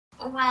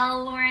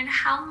Well, Lauren,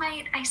 how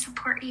might I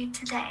support you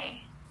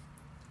today?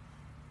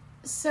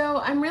 So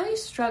I'm really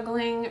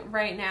struggling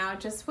right now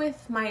just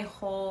with my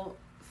whole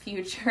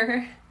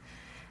future.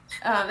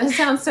 It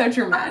sounds so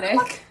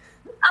dramatic.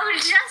 Oh,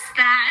 just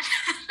that.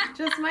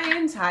 Just my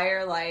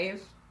entire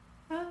life.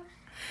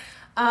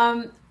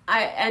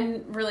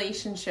 And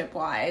relationship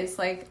wise,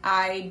 like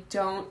I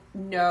don't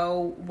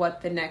know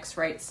what the next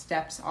right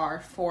steps are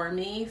for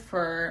me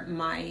for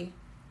my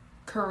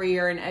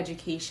career and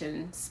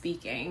education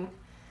speaking.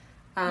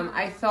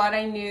 I thought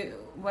I knew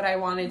what I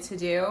wanted to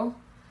do,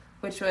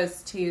 which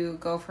was to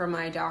go for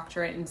my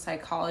doctorate in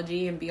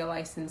psychology and be a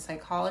licensed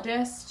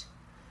psychologist.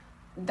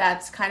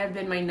 That's kind of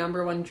been my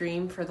number one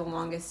dream for the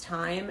longest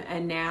time,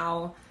 and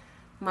now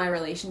my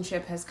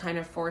relationship has kind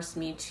of forced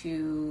me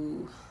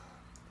to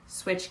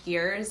switch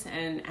gears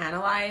and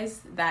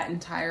analyze that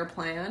entire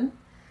plan.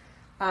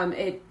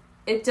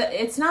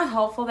 It's not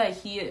helpful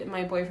that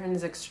my boyfriend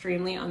is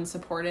extremely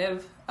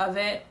unsupportive of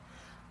it,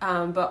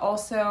 but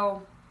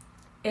also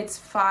it's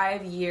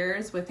 5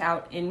 years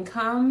without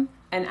income,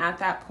 and at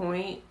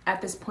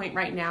this point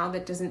right now,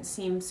 that doesn't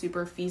seem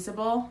super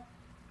feasible,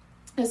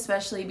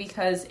 especially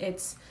because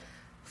it's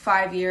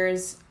 5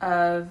 years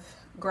of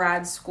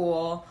grad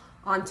school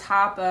on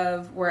top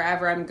of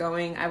wherever I'm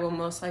going. I will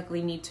most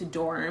likely need to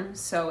dorm,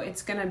 so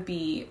it's going to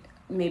be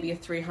maybe a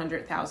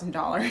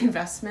 $300,000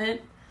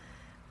 investment,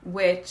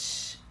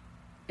 which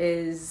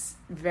is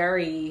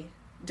very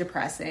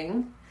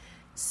depressing.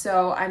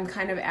 So I'm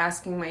kind of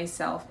asking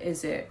myself,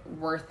 is it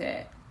worth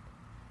it?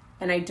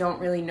 And I don't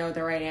really know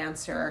the right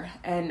answer.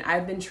 And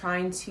I've been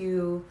trying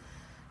to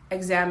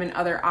examine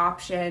other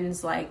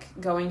options, like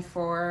going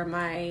for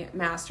my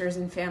master's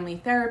in family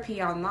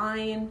therapy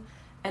online.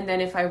 And then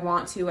if I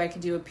want to, I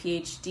could do a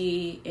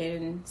PhD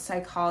in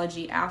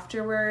psychology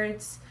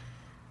afterwards.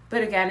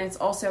 But again, it's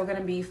also going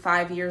to be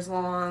 5 years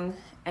long.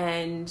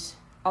 And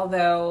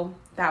although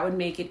that would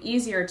make it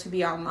easier to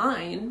be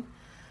online,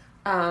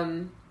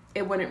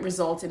 it wouldn't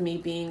result in me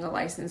being a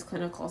licensed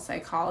clinical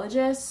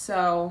psychologist.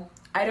 So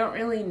I don't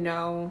really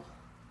know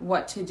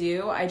what to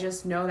do. I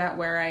just know that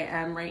where I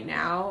am right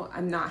now,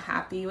 I'm not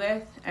happy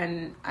with,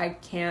 and I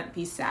can't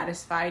be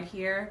satisfied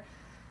here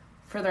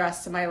for the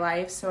rest of my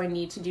life. So I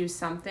need to do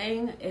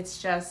something. It's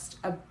just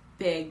a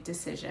big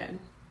decision.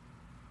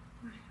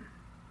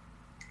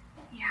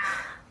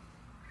 Yeah.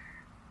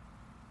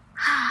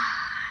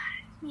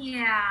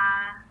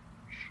 Yeah.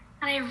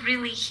 And I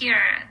really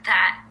hear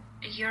that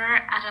you're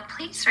at a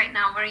place right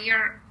now where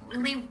you're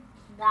really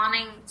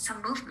wanting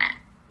some movement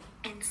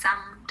in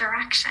some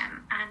direction.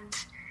 And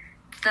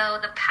though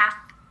the path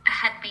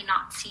ahead may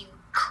not seem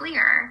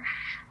clear,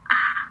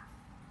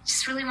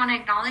 just really want to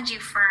acknowledge you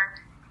for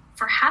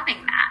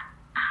having that,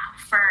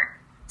 for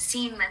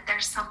seeing that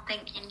there's something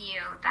in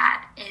you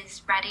that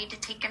is ready to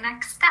take a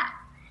next step.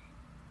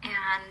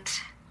 And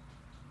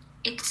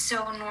it's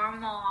so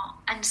normal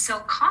and so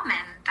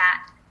common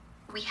that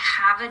we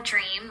have a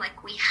dream,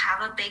 like we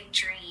have a big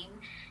dream,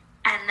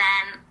 and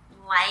then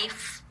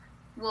life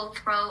will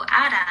throw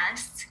at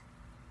us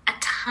a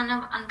ton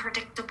of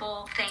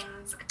unpredictable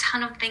things, a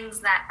ton of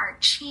things that are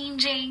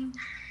changing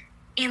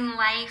in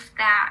life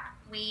that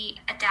we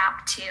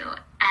adapt to,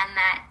 and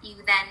that you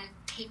then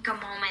take a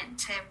moment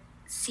to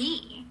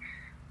see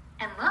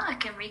and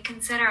look and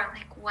reconsider,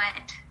 like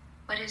what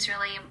is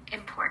really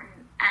important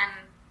and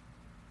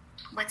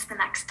what's the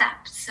next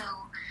step. So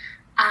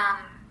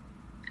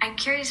I'm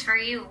curious for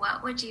you,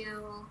 what would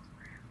you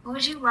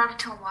love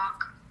to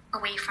walk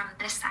away from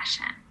this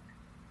session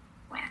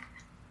with?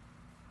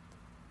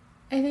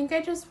 I think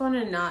I just want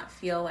to not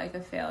feel like a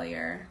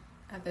failure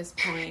at this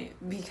point,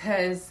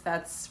 because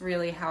that's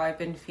really how I've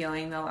been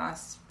feeling the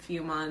last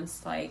few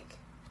months. Like,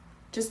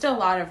 just a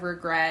lot of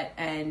regret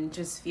and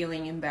just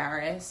feeling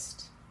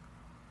embarrassed.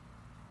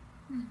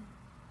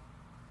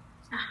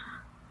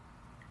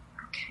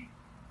 Okay.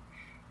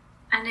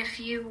 And if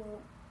you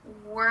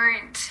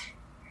weren't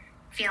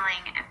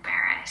feeling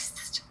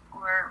embarrassed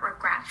or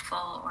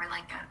regretful or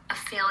like a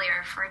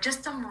failure for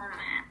just a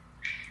moment,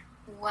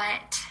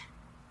 what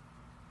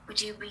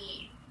would you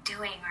be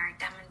doing or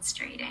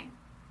demonstrating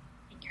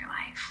in your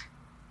life?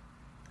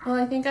 Well,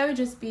 I think I would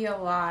just be a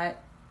lot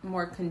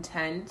more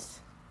content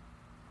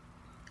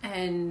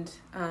and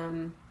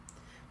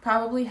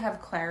probably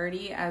have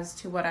clarity as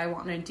to what I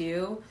want to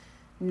do,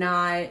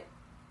 not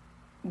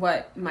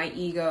what my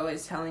ego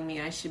is telling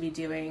me I should be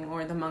doing,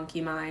 or the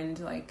monkey mind.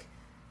 Like,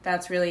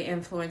 that's really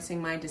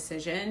influencing my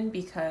decision,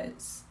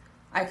 because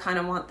I kind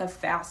of want the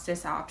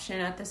fastest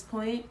option at this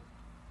point,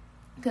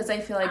 because I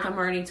feel like I'm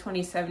already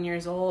 27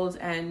 years old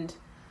and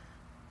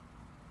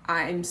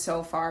I'm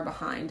so far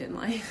behind in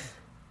life.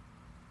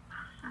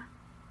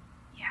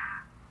 Yeah.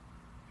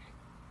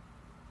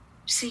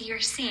 So you're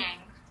seeing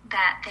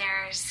that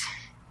there's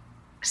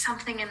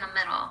something in the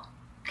middle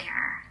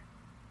there,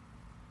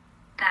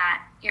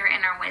 that your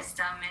inner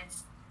wisdom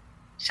is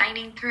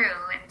shining through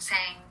and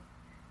saying,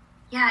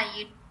 yeah,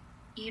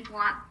 you'd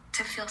want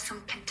to feel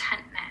some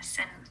contentness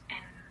in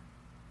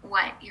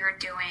what you're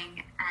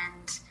doing,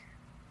 and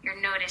you're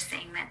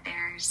noticing that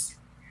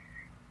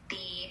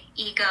the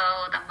ego,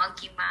 the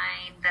monkey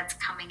mind that's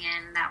coming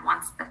in that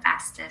wants the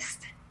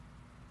fastest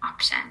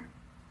option.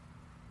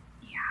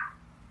 Yeah.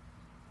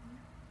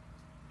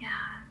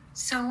 Yeah.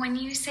 So when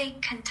you say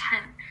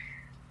content,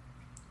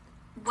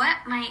 what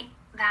might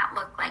that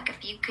look like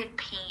if you could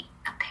paint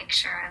a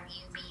picture of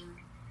you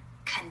being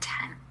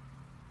content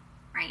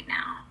right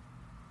now?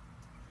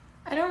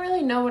 I don't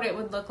really know what it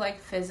would look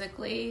like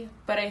physically,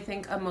 but I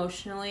think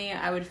emotionally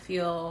I would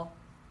feel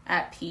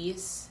at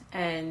peace,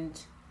 and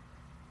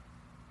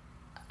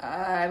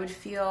I would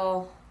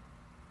feel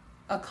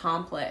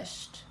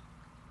accomplished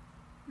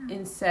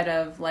instead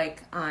of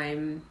like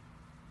I'm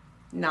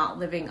not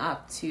living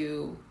up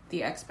to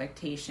the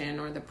expectation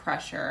or the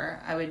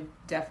pressure. I would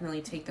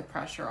definitely take the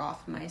pressure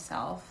off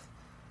myself.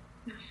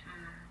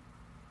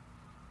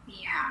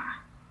 Yeah.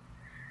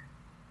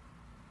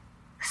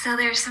 So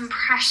there's some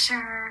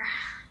pressure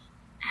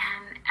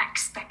and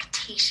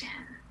expectation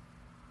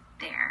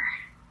there.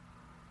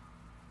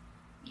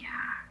 Yeah.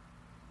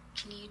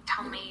 Can you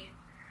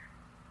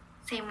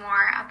say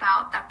more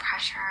about the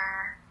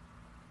pressure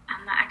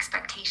and the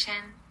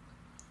expectation?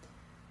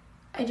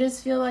 I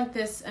just feel like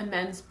this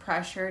immense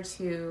pressure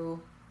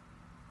to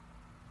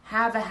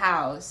have a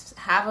house,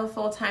 have a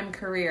full-time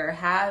career,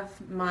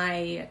 have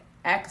my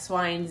X,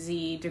 Y, and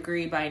Z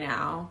degree by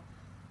now.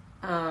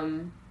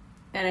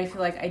 And I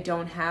feel like I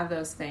don't have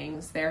those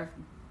things.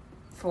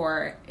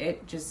 Therefore,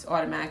 it just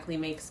automatically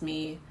makes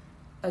me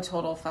a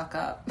total fuck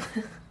up.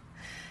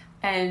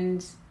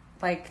 And,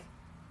 like,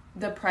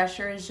 the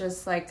pressure is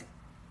just, like,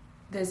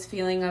 this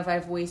feeling of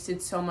I've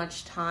wasted so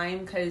much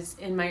time, because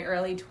in my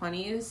early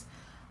 20s,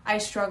 I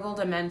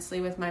struggled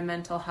immensely with my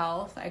mental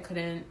health. I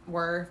couldn't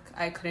work.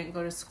 I couldn't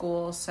go to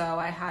school. So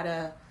I had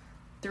a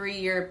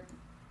 3-year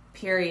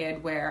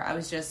period where I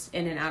was just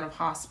in and out of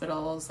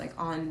hospitals, like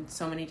on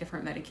so many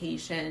different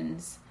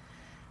medications.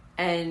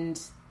 And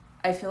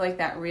I feel like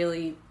that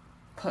really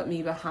put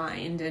me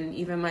behind. And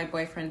even my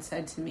boyfriend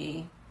said to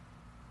me,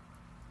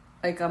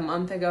 like a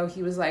month ago,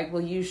 he was like,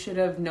 well, you should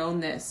have known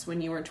this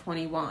when you were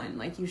 21.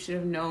 Like, you should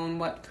have known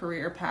what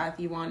career path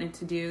you wanted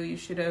to do. You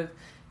should have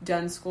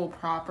done school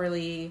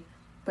properly,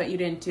 but you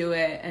didn't do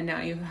it. And now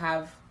you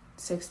have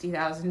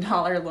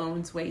 $60,000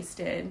 loans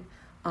wasted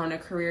on a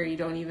career you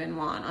don't even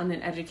want, on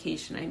an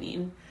education, I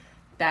mean,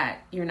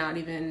 that you're not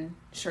even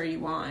sure you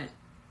want.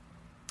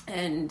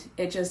 And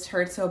it just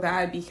hurts so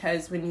bad,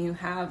 because when you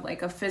have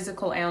like a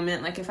physical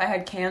ailment, like if I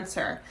had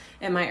cancer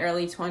in my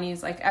early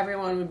 20s, like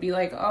everyone would be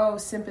like, oh,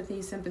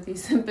 sympathy, sympathy,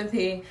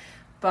 sympathy.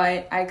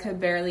 But I could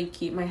barely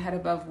keep my head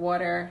above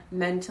water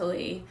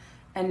mentally.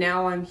 And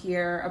now I'm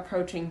here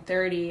approaching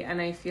 30,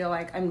 and I feel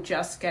like I'm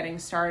just getting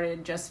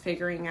started, just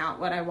figuring out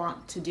what I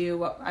want to do,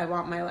 what I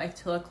want my life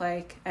to look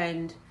like.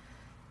 And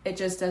it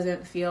just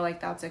doesn't feel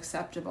like that's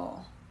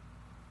acceptable.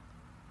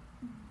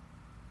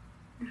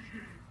 Mm-hmm.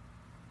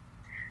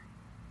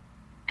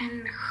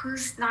 And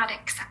who's not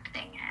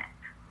accepting it?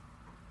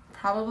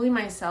 Probably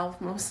myself,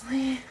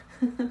 mostly.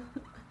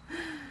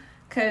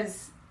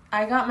 Because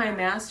I got my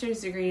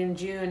master's degree in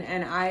June,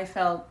 and I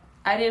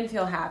didn't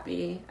feel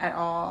happy at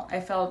all. I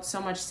felt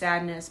so much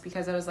sadness,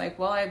 because I was like,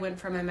 well, I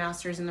went for my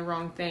master's in the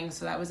wrong thing,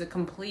 so that was a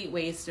complete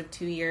waste of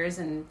 2 years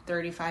and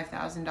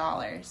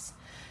 $35,000.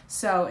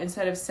 So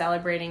instead of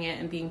celebrating it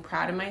and being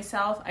proud of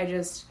myself,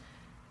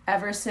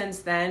 ever since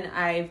then,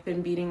 I've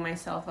been beating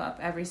myself up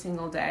every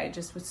single day,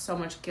 just with so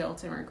much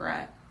guilt and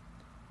regret.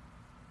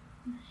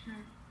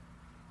 Mm-hmm.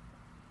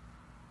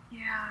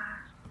 Yeah.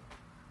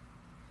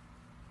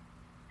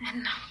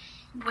 And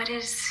what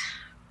is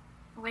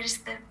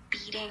the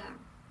beating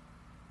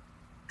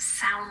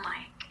sound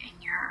like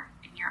in your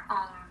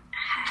own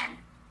head?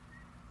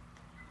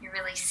 You're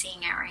really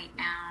seeing it right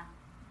now.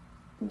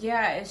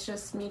 Yeah, it's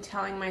just me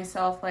telling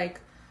myself,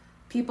 like,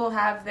 people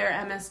have their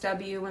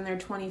MSW when they're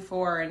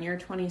 24 and you're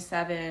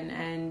 27,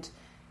 and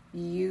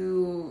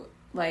you,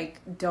 like,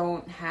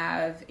 don't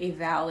have a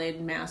valid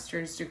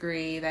master's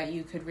degree that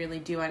you could really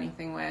do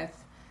anything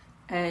with,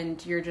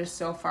 and you're just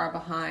so far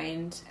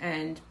behind.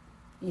 And,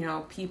 you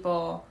know,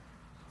 people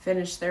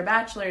finish their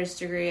bachelor's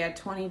degree at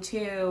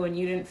 22 and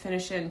you didn't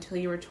finish it until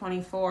you were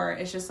 24.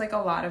 It's just like a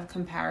lot of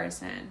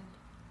comparison.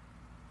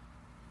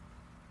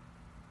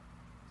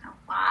 A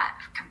lot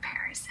of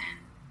comparison.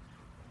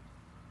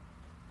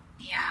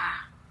 Yeah.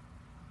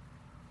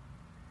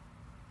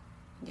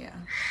 Yeah.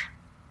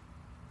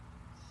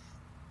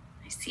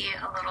 I see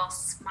a little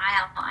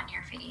smile on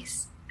your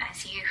face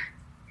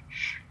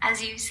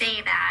as you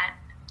say that.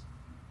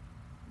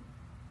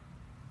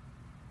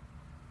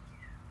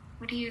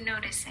 What are you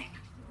noticing?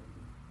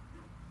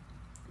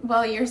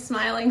 Well, you're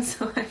smiling,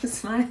 so I'm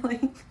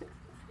smiling.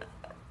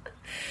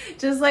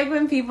 Just like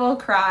when people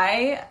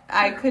cry,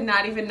 I could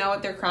not even know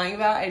what they're crying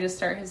about. I just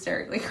start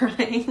hysterically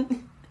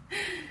crying.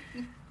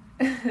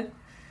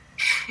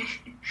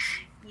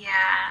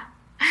 Yeah.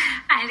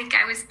 I think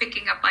I was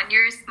picking up on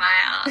your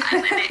smile.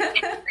 And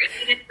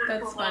then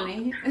That's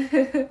funny.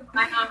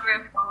 Smile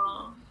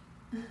ripple.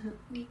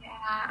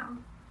 Yeah.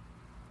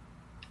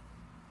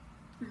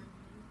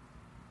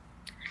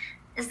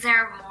 Is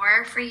there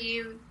more for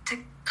you to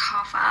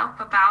cough up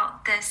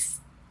about this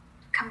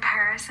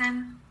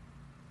comparison?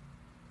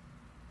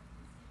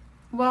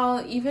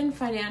 Well, even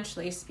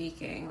financially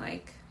speaking,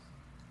 like,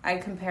 I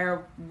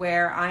compare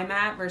where I'm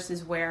at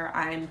versus where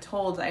I'm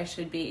told I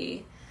should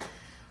be.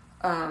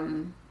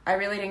 I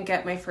really didn't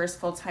get my first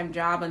full-time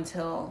job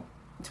until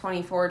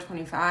 24,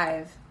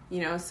 25,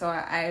 so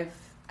I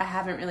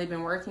haven't really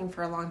been working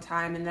for a long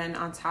time. And then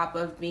on top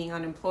of being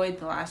unemployed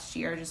the last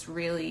year, just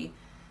really,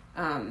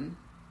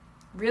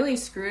 really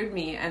screwed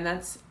me. And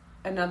that's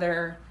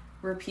another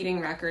repeating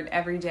record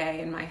every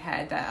day in my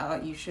head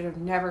that you should have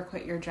never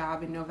quit your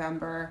job in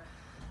November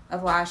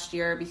of last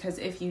year, because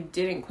if you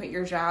didn't quit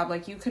your job,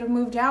 like, you could have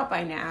moved out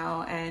by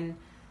now. And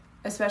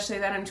especially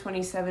that I'm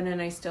 27 and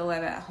I still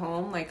live at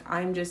home, like,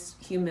 I'm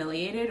just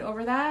humiliated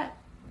over that.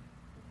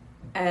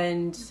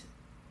 And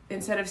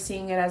instead of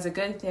seeing it as a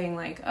good thing,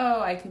 like,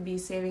 oh, I could be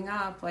saving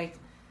up, like,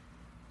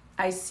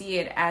 I see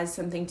it as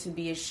something to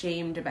be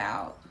ashamed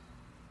about.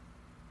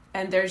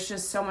 And there's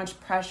just so much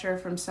pressure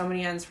from so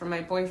many ends, from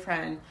my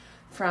boyfriend,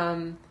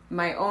 from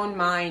my own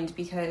mind,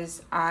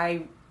 because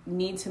I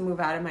need to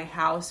move out of my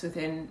house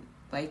within,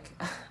 like,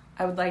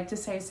 I would like to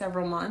say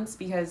several months,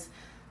 because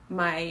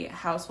my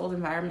household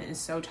environment is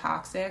so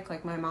toxic.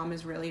 Like, my mom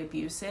is really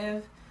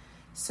abusive,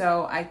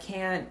 so I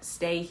can't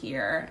stay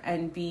here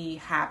and be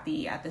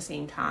happy at the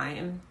same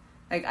time.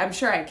 Like, I'm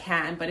sure I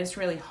can, but it's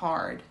really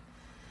hard.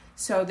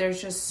 So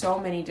there's just so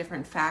many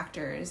different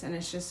factors, and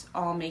it's just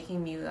all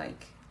making me,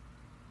 like,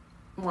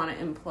 want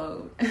to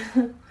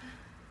implode.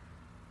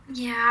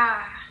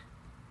 Yeah.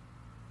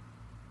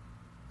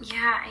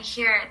 Yeah, I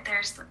hear it.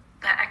 There's the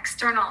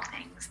external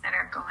things that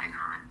are going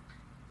on.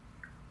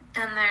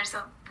 Then there's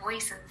a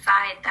voice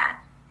inside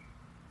that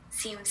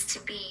seems to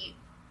be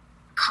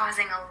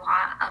causing a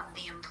lot of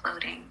the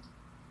imploding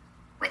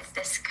with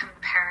this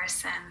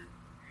comparison,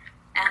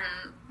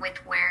 and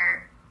with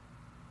where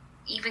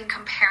even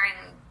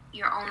comparing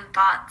your own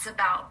thoughts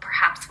about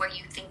perhaps where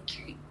you think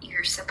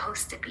you're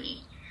supposed to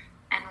be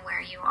and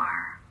where you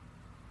are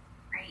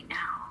right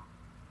now.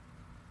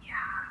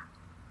 Yeah.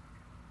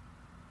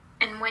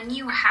 And when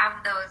you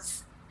have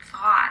those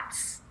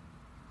thoughts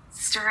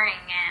stirring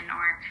in,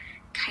 or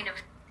kind of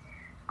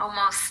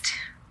almost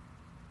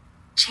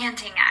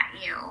chanting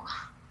at you,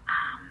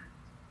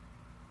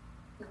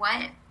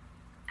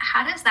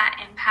 how does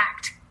that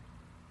impact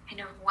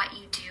kind of what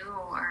you do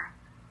or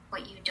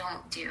what you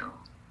don't do?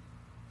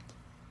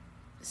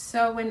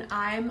 So when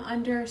I'm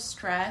under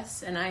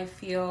stress and I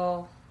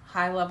feel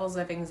high levels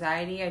of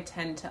anxiety, I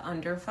tend to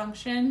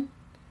underfunction.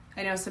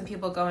 I know some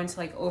people go into,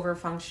 like,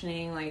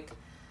 overfunctioning, like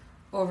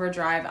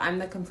overdrive. I'm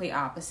the complete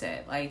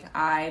opposite. Like,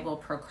 I will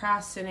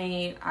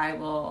procrastinate, I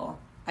will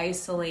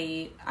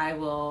isolate, I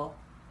will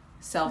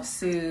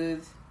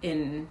self-soothe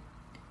in,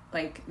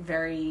 like,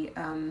 very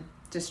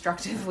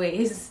destructive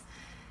ways.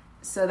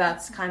 So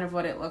that's kind of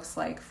what it looks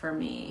like for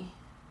me.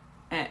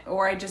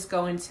 Or I just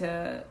go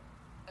into,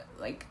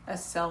 like, a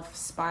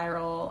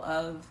self-spiral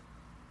of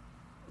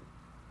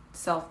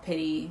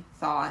self-pity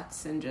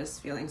thoughts and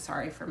just feeling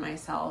sorry for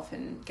myself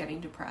and getting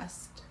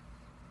depressed,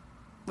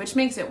 which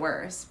makes it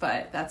worse,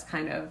 but that's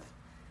kind of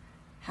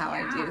how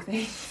I do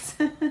things.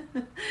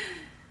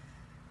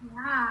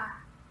 Yeah.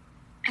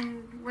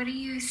 And what are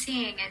you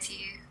seeing as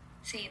you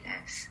say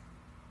this?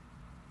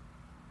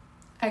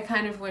 I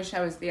kind of wish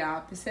I was the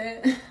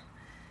opposite,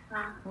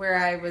 where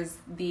I was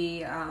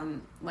the,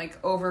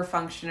 like,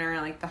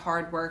 over-functioner, like the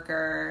hard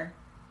worker,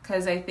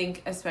 because I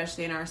think,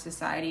 especially in our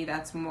society,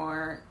 that's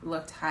more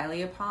looked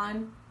highly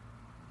upon.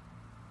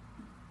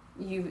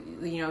 You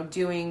know,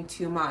 doing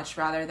too much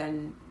rather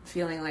than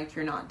feeling like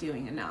you're not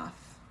doing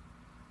enough.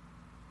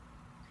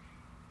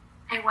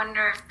 I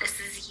wonder if this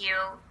is you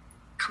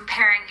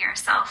comparing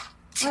yourself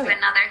to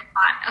another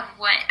thought of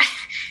what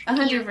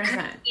 100%. You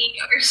could be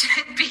or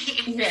should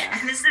be. Yeah.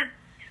 And this is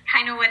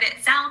kind of what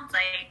it sounds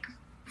like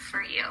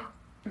for you.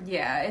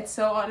 Yeah, it's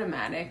so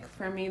automatic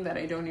for me that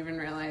I don't even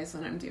realize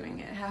when I'm doing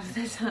it half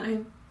the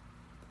time.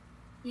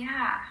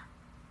 Yeah.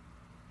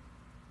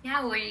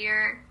 Yeah, well,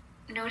 you're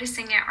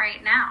noticing it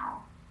right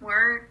now.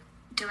 We're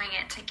doing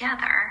it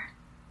together.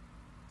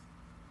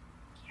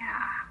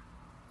 Yeah.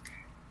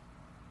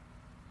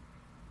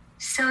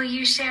 So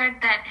you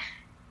shared that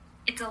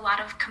it's a lot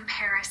of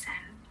comparison.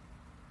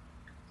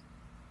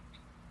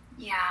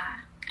 Yeah.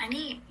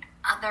 Any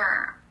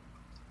other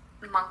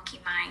monkey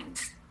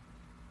minds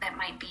that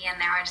might be in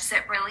there? Or does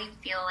it really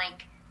feel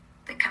like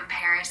the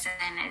comparison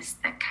is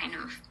the kind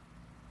of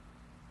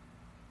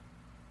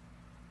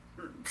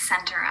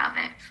center of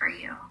it for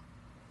you?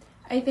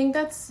 I think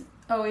that's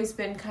always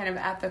been kind of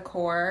at the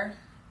core.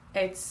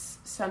 It's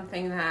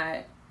something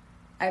that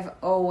I've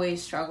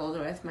always struggled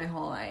with my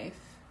whole life.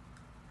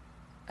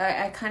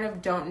 I kind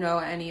of don't know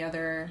any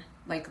other,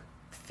 like,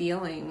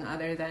 feeling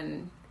other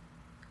than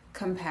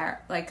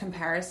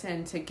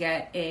comparison to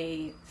get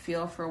a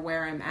feel for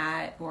where I'm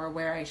at or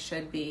where I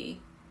should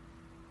be.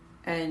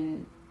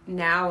 And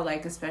now,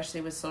 like, especially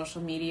with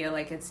social media,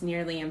 like, it's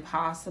nearly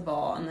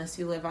impossible, unless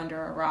you live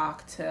under a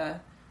rock,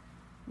 to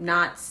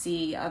not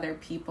see other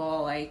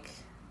people, like,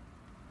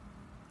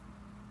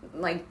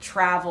 like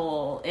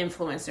travel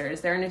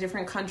influencers. They're in a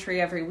different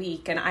country every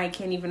week, and I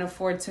can't even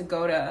afford to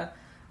go to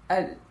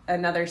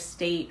another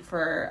state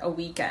for a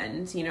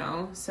weekend, you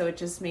know? So it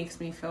just makes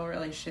me feel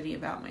really shitty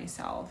about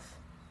myself.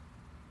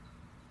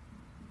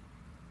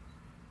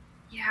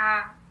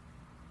 Yeah.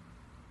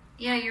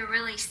 Yeah, you're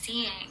really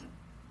seeing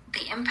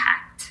the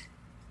impact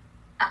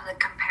of the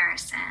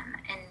comparison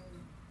and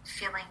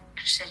feeling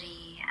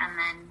shitty, and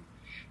then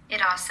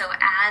it also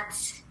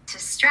adds to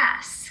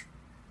stress,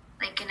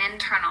 like an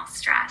internal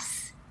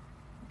stress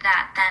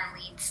that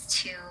then leads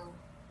to,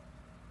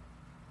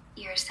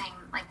 you're saying,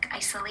 like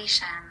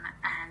isolation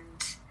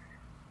and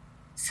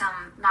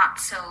some not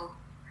so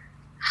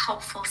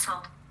helpful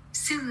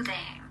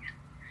self-soothing.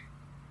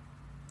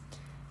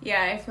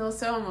 Yeah, I feel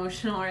so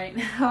emotional right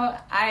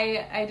now.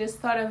 I just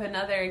thought of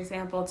another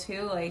example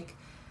too, like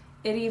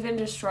it even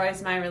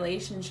destroys my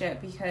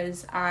relationship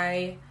because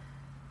I've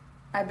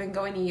been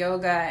going to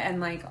yoga, and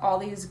like all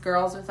these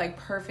girls with like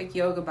perfect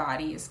yoga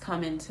bodies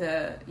come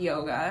into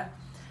yoga,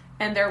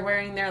 and they're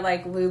wearing their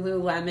like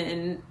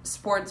Lululemon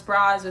sports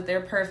bras with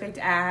their perfect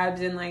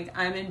abs, and like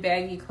I'm in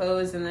baggy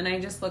clothes, and then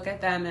I just look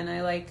at them and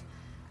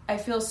I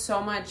feel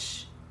so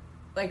much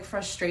like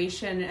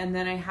frustration, and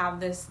then I have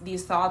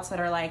these thoughts that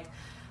are like,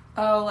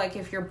 oh, like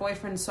if your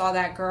boyfriend saw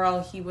that girl,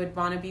 he would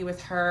want to be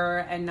with her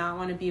and not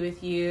want to be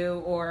with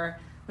you. Or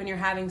when you're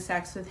having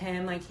sex with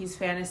him, like he's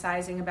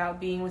fantasizing about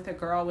being with a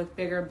girl with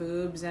bigger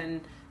boobs,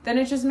 and then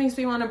it just makes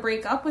me want to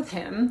break up with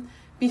him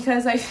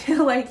because I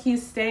feel like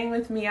he's staying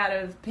with me out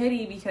of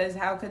pity, because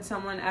how could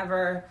someone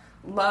ever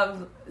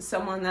love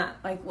someone that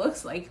like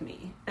looks like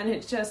me? And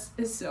it just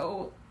is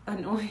so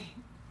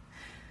annoying.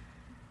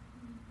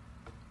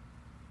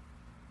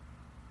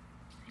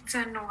 It's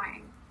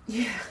annoying.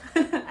 Yeah.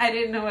 I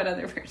didn't know what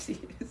other word to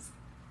use.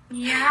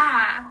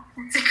 Yeah,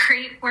 it's a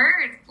great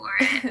word for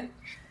it.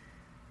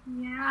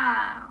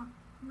 Yeah.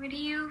 What are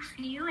you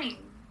feeling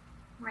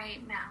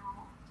right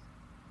now?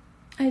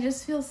 I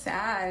just feel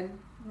sad.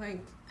 Like,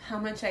 how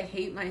much I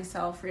hate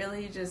myself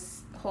really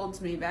just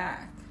holds me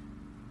back.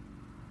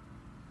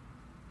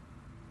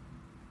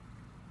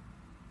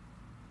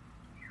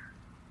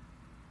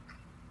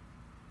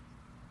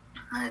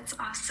 Well, it's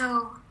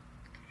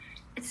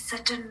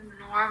such a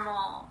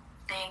normal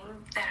thing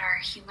that our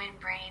human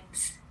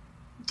brains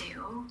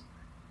do,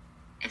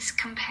 is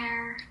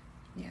compare.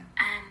 Yeah.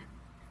 And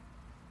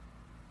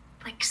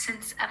like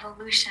since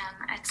evolution,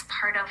 it's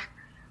part of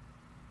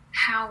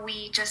how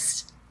we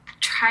just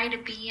try to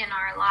be in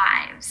our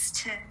lives,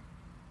 to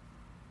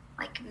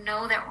like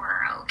know that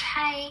we're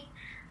okay,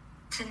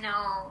 to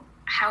know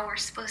how we're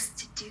supposed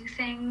to do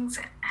things,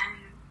 and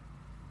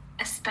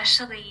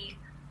especially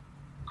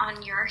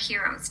on your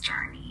hero's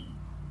journey,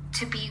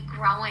 to be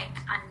growing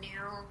a new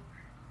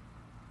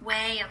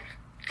way of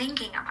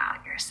thinking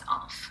about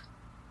yourself.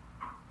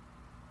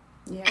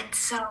 Yeah.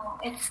 It's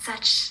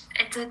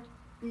a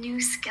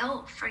new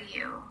skill for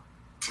you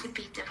to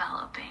be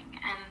developing.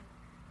 And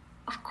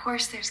of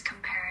course there's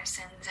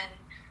comparisons, and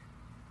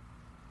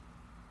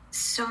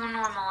so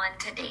normal in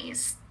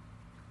today's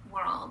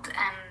world.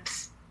 And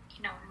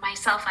you know,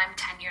 myself, I'm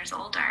 10 years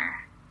older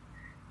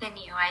than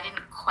you. I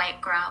didn't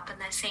quite grow up in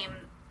the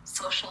same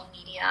social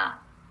media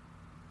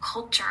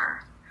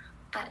culture,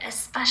 but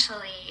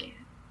especially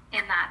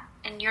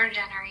in your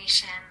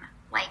generation,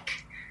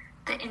 like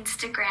the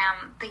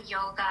Instagram, the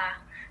yoga,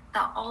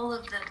 all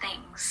of the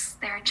things,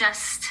 they're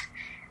just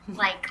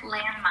like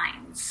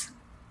landmines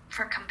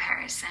for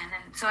comparison.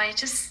 And so I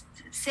just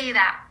say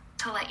that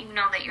to let you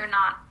know that you're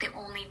not the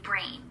only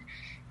brain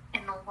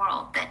in the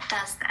world that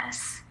does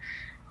this.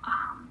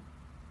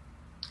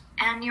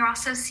 And you're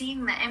also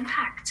seeing the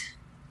impact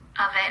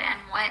of it, and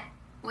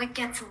what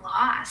gets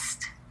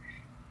lost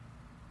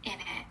in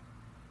it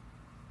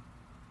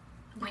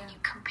when you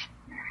compare.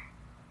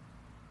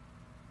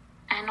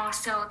 And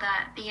also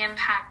the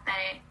impact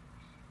that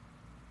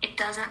it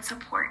doesn't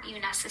support you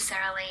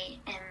necessarily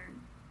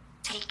in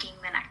taking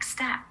the next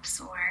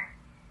steps, or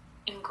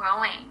in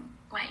growing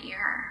what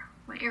you're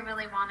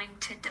really wanting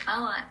to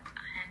develop.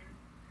 And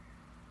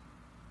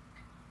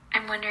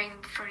I'm wondering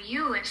for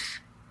you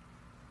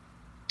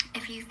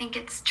if you think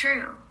it's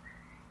true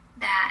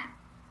that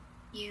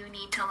you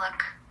need to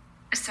look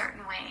a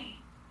certain way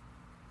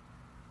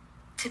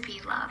to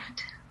be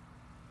loved.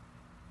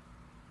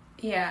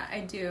 Yeah,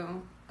 I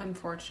do,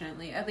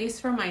 unfortunately, at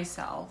least for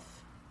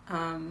myself.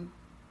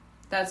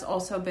 That's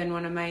also been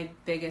one of my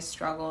biggest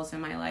struggles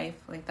in my life.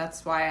 Like,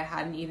 that's why I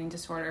had an eating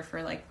disorder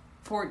for like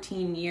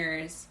 14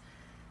 years.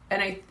 And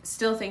I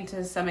still think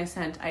to some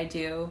extent I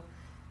do,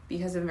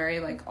 because I'm very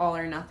like all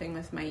or nothing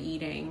with my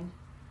eating.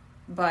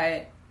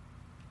 But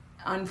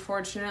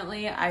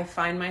unfortunately, I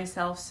find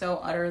myself so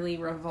utterly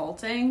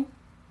revolting,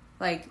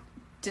 like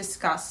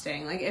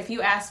disgusting. Like, if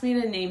you asked me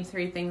to name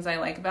 3 things I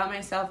like about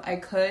myself, I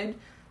could,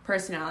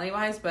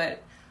 personality-wise,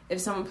 but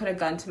if someone put a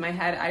gun to my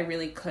head, I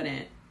really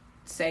couldn't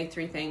say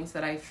 3 things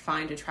that I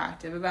find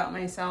attractive about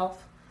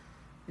myself,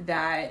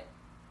 that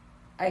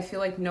I feel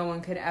like no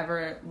one could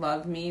ever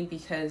love me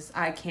because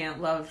I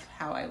can't love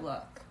how I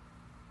look.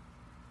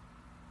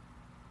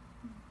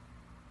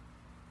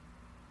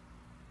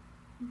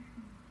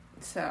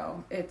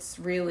 So it's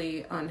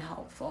really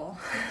unhelpful.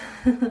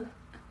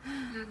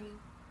 Mm-hmm.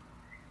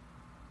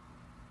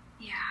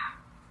 Yeah.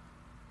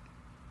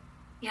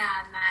 Yeah,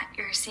 and that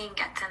you're seeing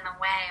gets in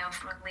the way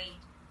of really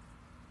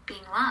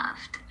being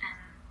loved, and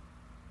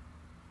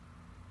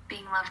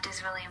being loved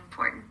is really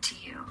important to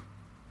you.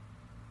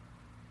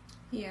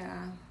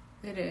 Yeah,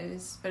 it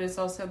is. But it's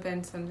also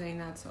been something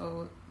that's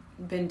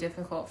been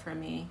difficult for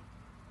me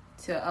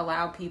to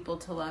allow people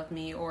to love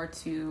me, or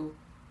to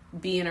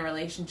be in a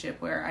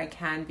relationship where I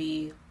can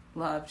be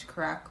loved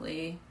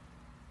correctly.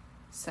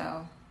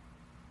 So,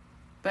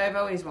 but I've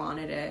always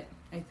wanted it,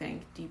 I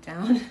think, deep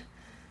down.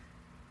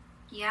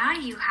 Yeah,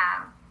 you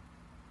have.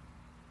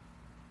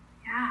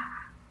 Yeah.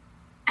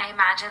 I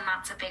imagine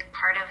that's a big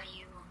part of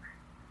you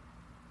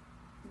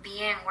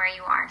being where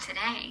you are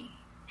today,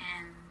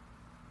 and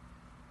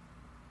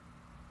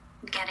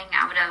getting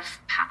out of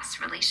past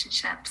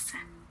relationships,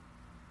 and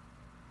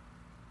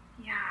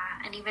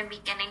and even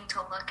beginning to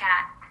look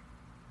at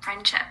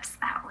friendships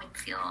that would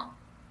feel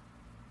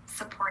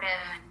supportive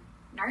and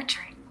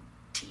nurturing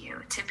to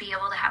you, to be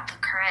able to have the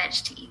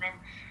courage to even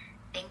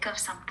think of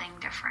something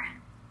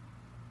different.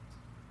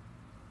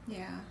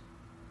 Yeah,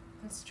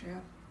 that's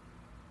true.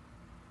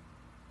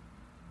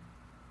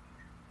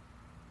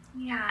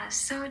 Yeah,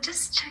 so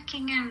just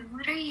checking in,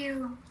 what are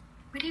you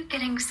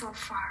getting so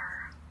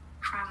far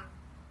from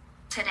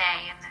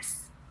today in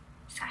this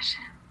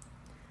session?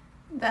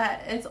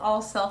 That it's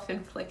all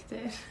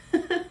self-inflicted.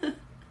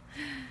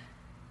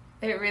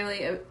 It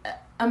really,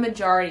 a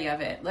majority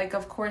of it. Like,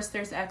 of course,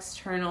 there's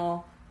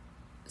external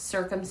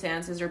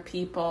circumstances or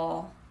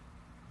people,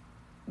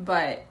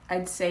 but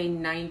I'd say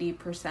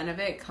 90% of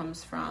it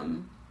comes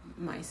from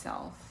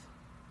myself.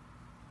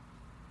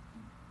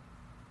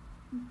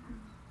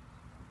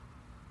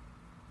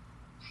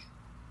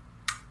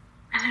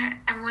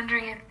 I'm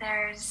wondering if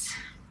there's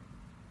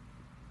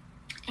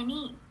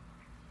any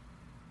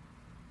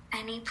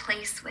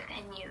place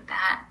within you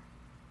that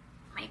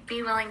might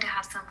be willing to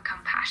have some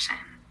compassion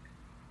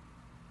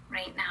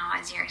right now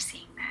as you're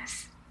seeing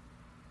this.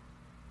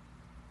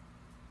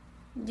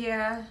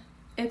 Yeah,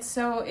 it's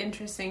so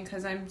interesting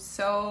because I'm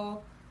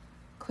so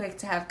quick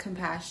to have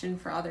compassion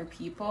for other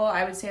people.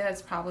 I would say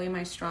that's probably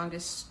my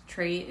strongest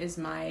trait, is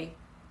my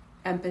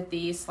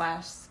empathy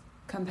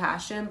 /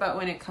 compassion. But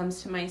when it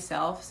comes to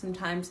myself,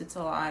 sometimes it's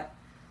a lot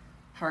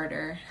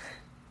harder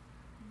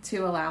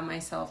to allow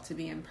myself to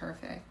be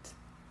imperfect.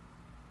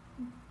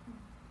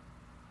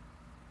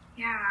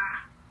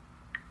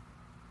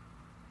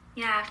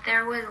 Yeah, if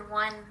there was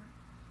one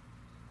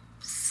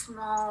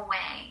small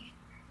way,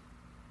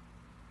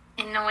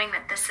 in knowing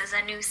that this is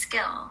a new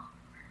skill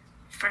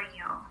for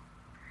you,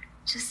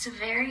 just a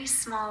very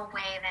small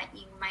way that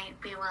you might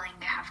be willing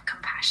to have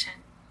compassion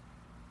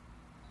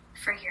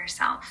for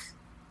yourself.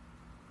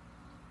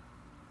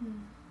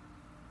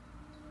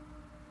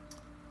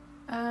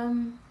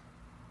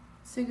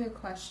 It's a good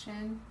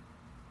question.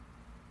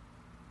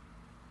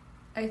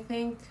 I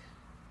think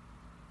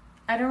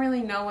I don't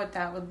really know what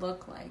that would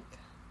look like,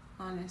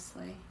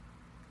 honestly.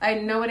 I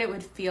know what it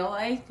would feel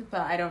like,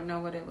 but I don't know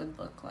what it would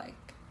look like.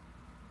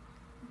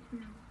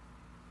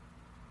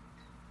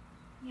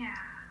 Yeah.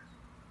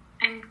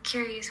 I'm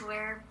curious,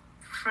 where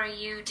for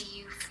you do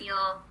you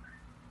feel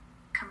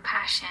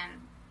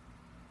compassion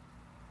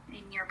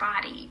in your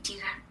body? Do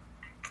you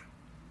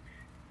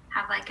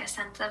have like a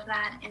sense of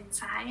that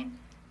inside?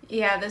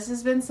 Yeah, this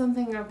has been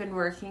something I've been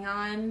working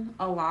on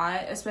a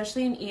lot,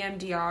 especially in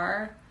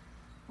EMDR.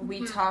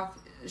 We talk,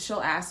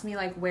 she'll ask me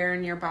like, where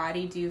in your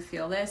body do you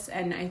feel this?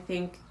 And I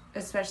think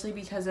especially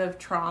because of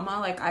trauma,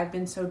 like I've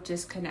been so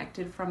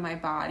disconnected from my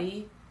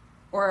body,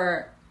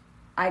 or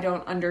I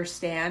don't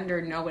understand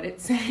or know what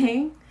it's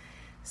saying.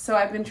 So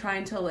I've been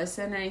trying to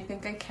listen, and I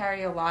think I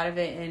carry a lot of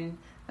it in,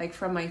 like,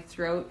 from my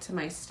throat to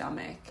my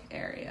stomach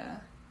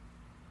area.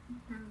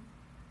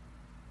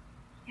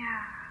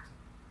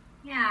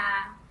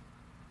 Yeah.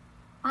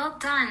 Well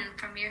done,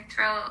 from your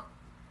throat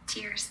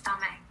to your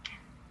stomach.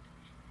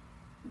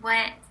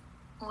 What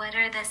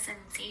are the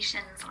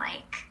sensations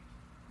like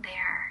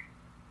there?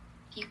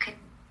 If you could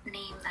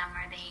name them,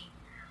 are they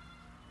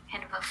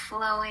kind of a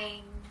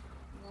flowing,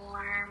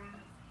 warm?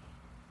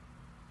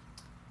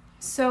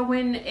 So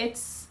when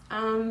it's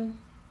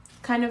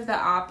kind of the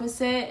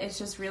opposite, it's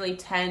just really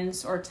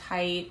tense or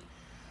tight,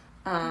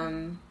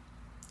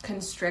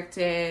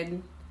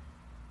 constricted,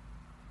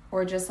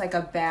 or just like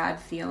a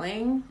bad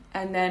feeling.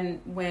 And then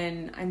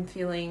when I'm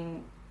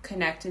feeling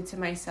connected to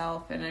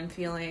myself and I'm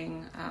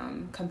feeling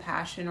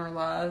compassion or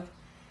love,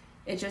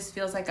 it just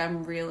feels like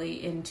I'm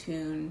really in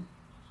tune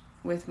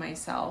with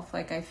myself.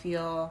 Like I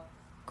feel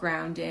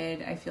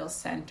grounded, I feel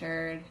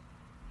centered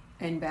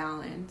and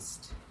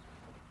balanced.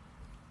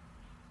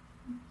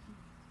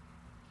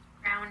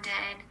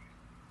 Grounded,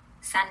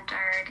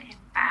 centered, and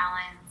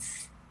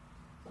balanced,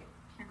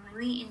 and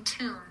really in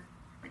tune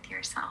with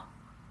yourself.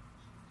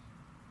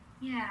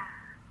 Yeah.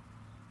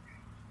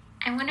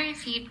 I wonder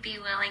if you'd be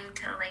willing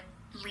to like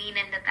lean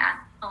into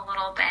that a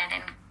little bit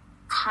and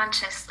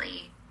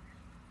consciously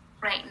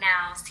right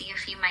now see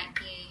if you might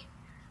be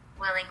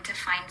willing to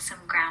find some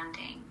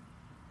grounding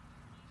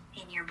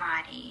in your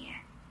body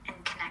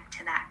and connect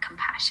to that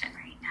compassion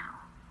right now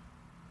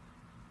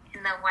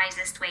in the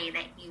wisest way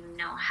that you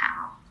know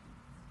how.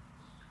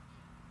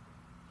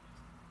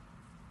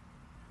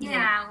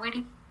 Yeah,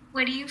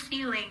 what are you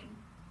feeling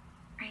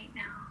right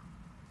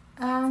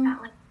now?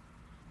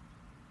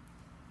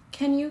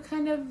 Can you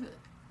kind of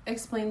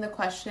explain the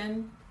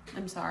question?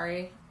 I'm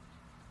sorry.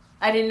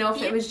 I didn't know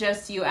if it was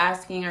just you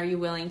asking, are you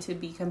willing to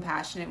be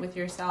compassionate with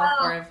yourself,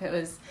 or if it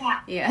was,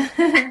 yeah.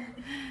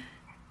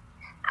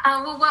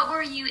 Well, what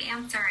were you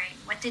answering?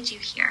 What did you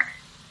hear?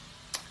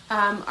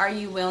 Are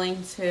you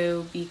willing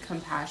to be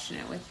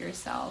compassionate with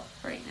yourself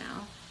right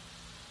now?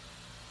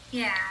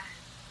 Yeah.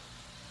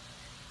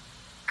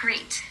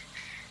 Great.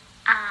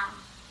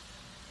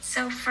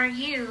 So for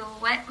you,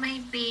 what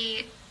might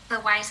be the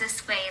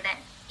wisest way that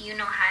you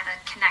know how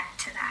to connect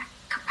to that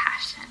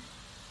compassion?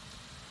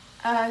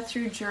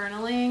 Through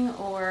journaling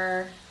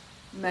or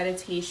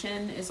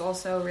meditation is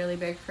also really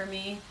big for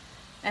me.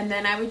 And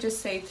then I would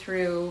just say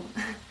through,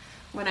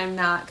 when I'm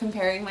not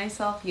comparing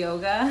myself,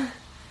 yoga.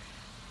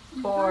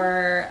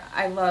 Or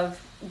I love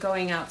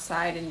going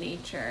outside in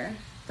nature.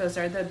 Those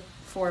are the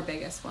 4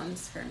 biggest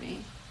ones for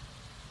me.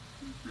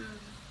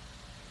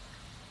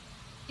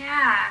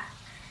 Yeah.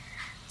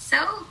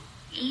 So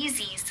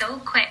easy, so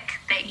quick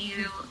that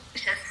you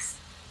just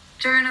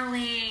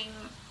journaling,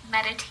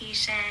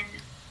 meditation,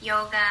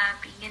 yoga,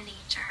 being in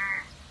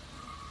nature.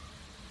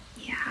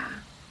 Yeah.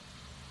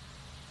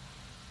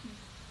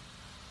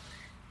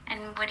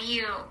 And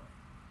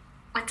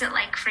what's it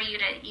like for you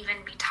to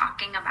even be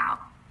talking about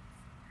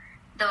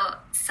the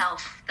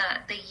self,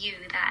 the you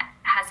that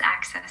has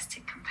access to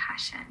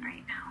compassion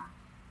right now?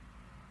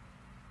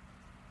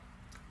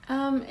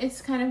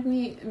 It's kind of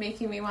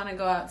making me want to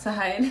go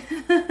outside.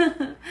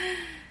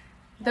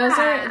 Those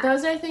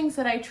are things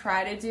that I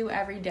try to do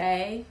every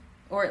day,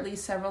 or at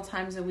least several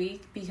times a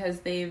week, because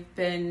they've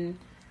been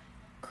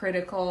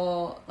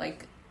critical,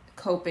 like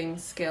coping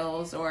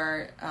skills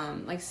or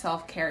like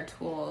self-care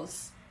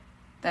tools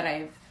that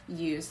I've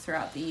used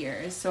throughout the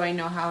years. So I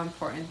know how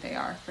important they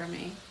are for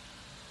me.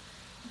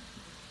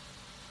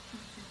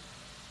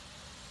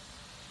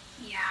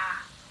 Yeah.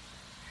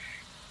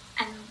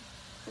 And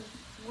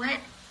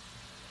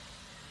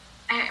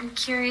I'm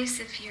curious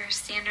if your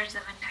standards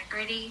of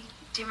integrity,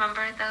 do you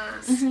remember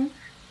those? Mm-hmm.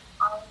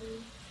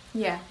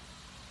 Yeah.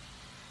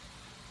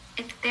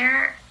 If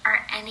there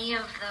are any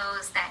of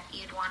those that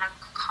you'd want to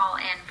call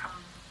in from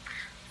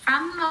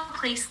a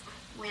place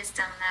of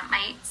wisdom that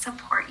might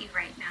support you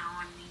right now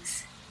on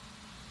these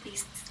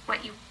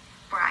what you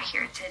brought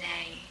here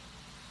today.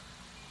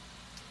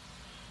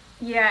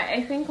 Yeah,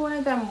 I think one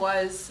of them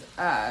was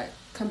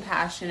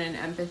compassion and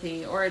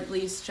empathy, or at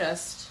least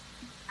just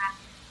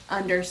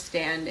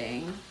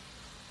understanding.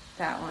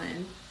 That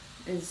one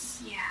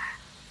is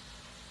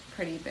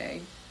pretty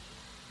big.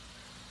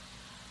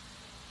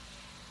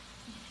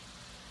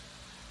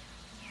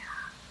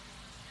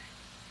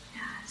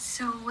 Yeah.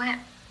 So what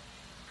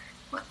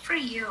for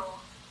you?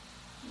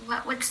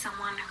 What would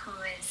someone who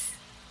is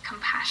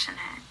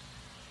compassionate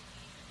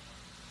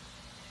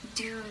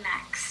do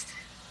next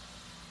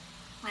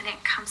when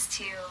it comes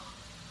to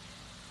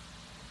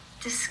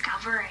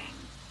discovering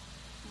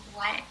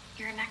what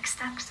your next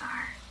steps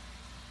are?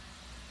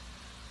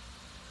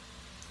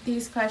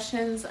 These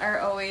questions are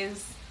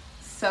always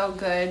so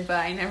good, but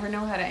I never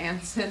know how to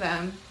answer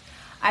them.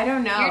 I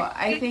don't know.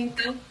 I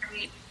think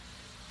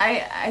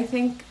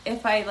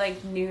if I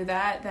knew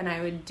that, then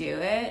I would do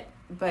it,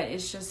 but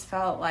it's just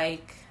felt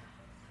like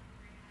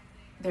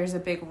there's a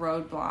big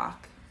roadblock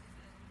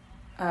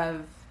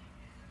of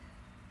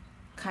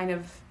kind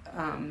of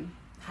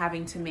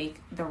having to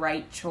make the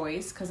right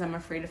choice, because I'm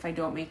afraid if I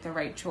don't make the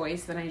right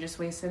choice, then I just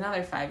waste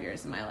another 5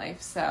 years of my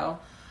life. So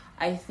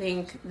I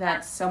think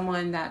that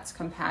someone that's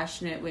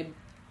compassionate would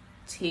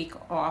take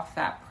off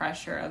that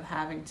pressure of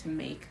having to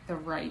make the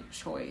right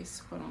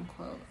choice, quote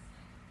unquote.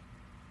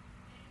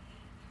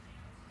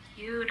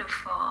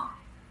 Beautiful.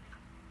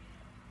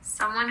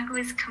 Someone who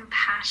is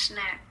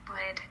compassionate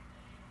would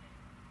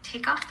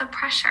take off the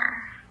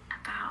pressure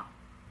about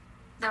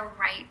the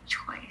right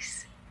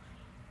choice.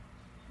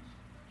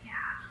 Yeah.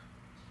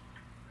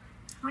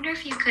 I wonder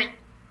if you could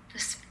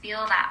just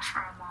feel that for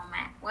a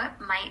moment.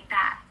 What might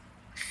that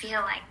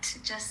feel like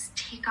to just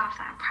take off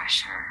that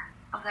pressure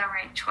of the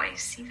right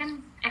choice,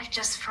 even if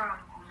just for a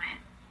moment?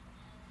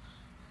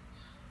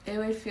 It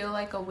would feel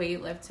like a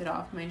weight lifted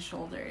off my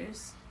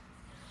shoulders.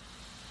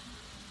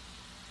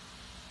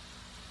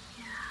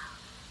 Yeah.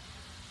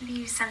 What are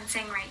you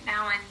sensing right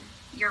now in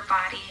your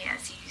body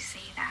as you say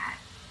that?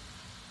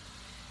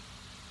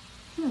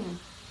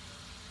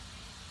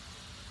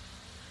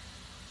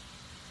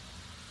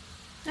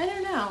 I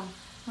don't know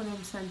what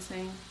I'm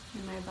sensing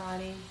in my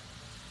body.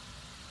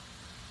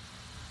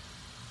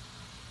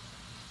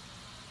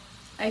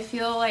 I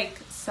feel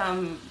like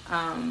some,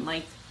 I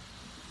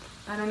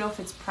don't know if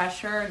it's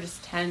pressure or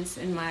just tense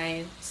in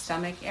my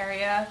stomach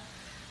area.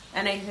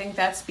 And I think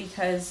that's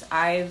because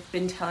I've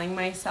been telling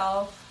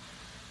myself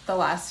the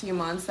last few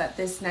months that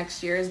this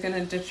next year is going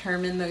to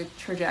determine the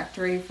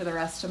trajectory for the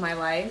rest of my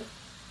life.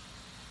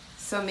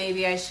 So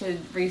maybe I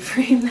should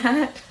reframe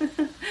that.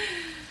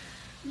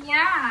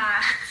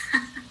 Yeah.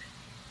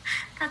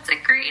 That's a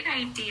great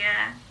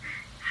idea.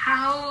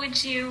 How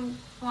would you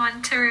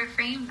want to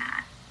reframe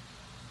that?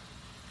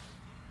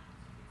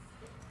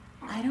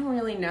 I don't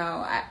really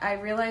know. I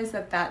realize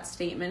that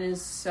statement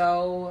is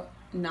so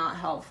not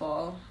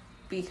helpful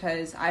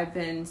because I've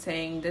been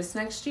saying this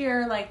next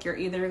year, like, you're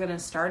either going to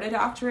start a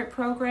doctorate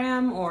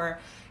program or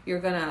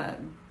you're going to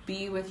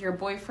be with your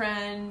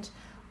boyfriend,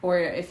 or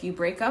if you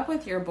break up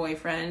with your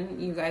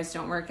boyfriend, you guys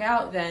don't work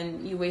out,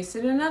 then you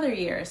wasted another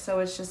year. So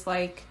it's just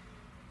like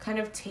kind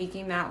of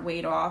taking that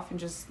weight off and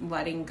just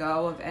letting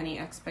go of any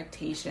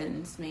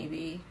expectations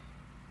maybe,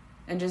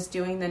 and just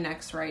doing the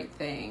next right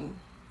thing.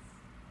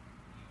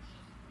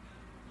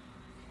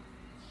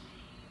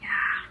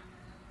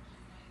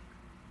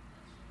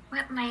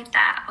 What might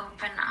that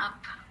open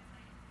up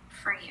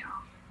for you?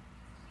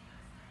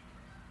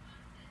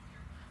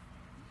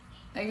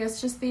 I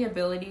guess just the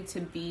ability to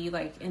be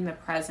like in the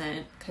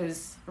present,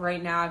 because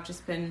right now I've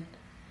just been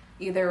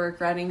either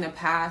regretting the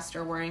past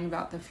or worrying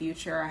about the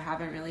future. I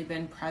haven't really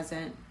been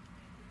present.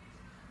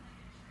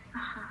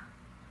 Uh-huh.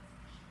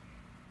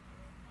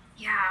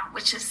 Yeah,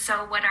 which is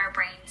so what our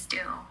brains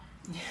do.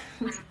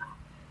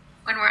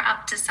 when we're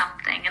up to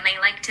something, and they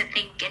like to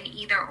think in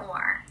either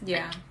or.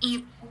 Yeah. Like,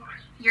 either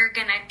you're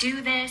gonna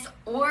do this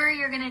or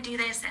you're gonna do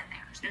this, and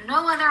there's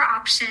no other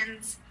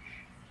options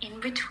in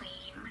between.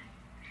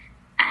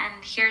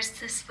 And here's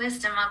this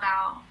wisdom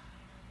about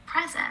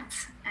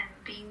presence and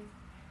being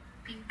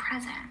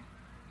present.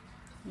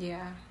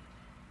 Yeah.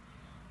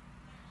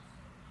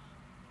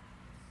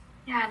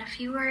 Yeah, and if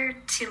you were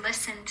to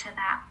listen to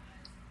that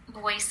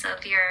voice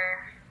of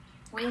your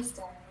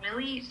wisdom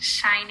really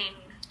shining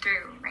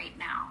through right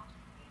now,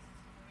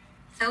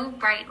 so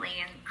brightly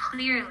and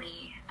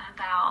clearly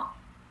about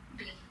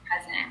being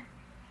present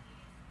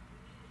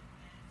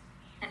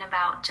and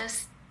about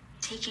just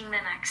taking the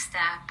next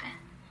step and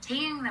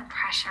taking the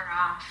pressure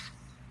off,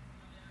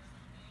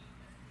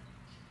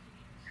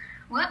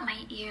 what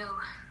might you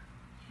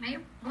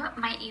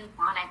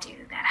want to do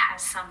that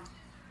has some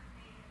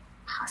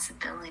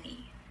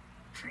possibility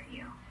for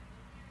you?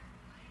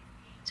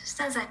 Just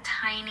as a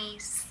tiny,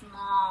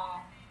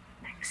 small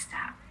next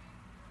step.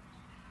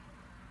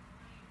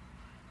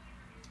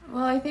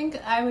 Well, I think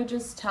I would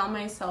just tell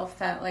myself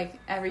that like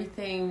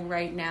everything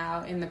right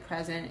now in the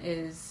present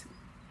is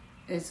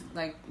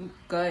like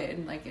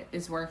good, like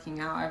is working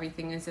out.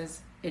 Everything is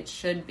as it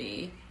should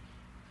be.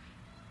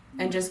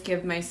 And just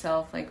give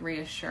myself like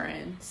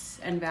reassurance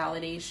and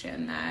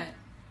validation that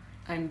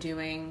I'm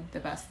doing the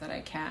best that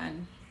I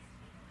can.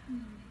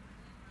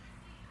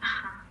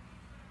 Uh-huh.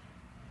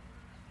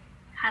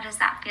 How does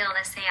that feel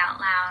to say out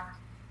loud?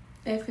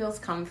 It feels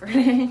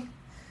comforting.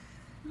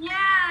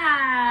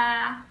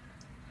 Yeah.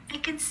 I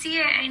can see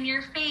it in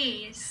your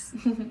face.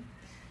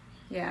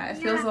 Yeah, it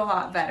feels a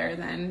lot better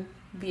than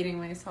beating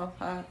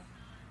myself up.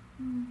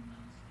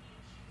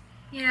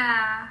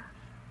 Yeah.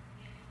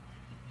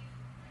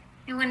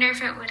 I wonder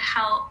if it would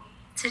help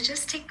to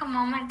just take a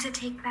moment to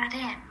take that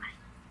in.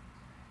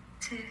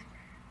 To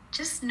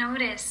just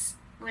notice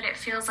what it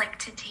feels like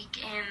to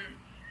take in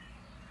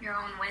your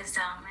own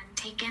wisdom and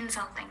take in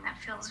something that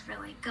feels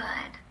really good.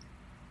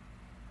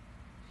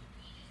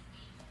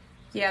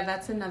 Yeah,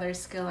 that's another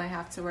skill I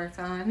have to work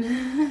on.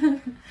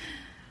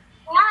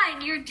 Yeah,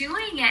 and you're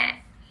doing it.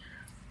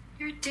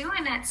 You're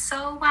doing it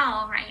so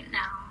well right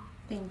now.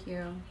 Thank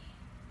you.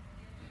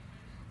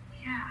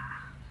 Yeah.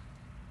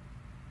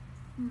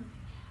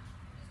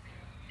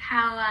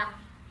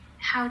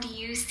 How do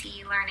you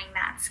see learning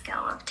that skill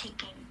of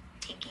taking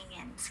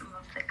in some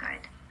of the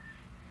good?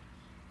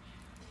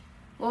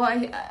 Well,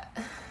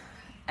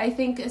 I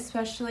think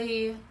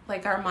especially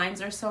like our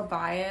minds are so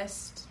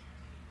biased,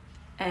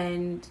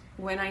 and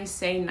when I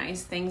say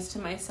nice things to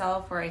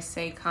myself or I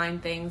say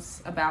kind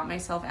things about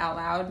myself out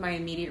loud, my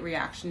immediate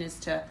reaction is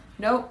to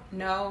nope,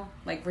 no,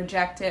 like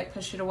reject it,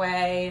 push it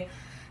away,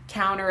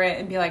 counter it,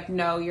 and be like,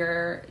 no,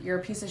 you're a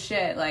piece of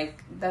shit.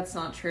 Like, that's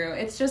not true.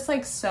 It's just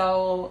like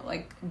so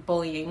like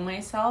bullying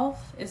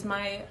myself is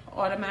my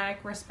automatic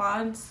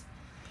response,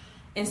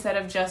 instead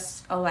of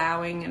just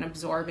allowing and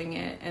absorbing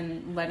it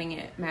and letting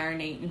it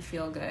marinate and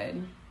feel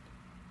good.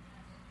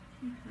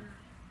 Mm-hmm.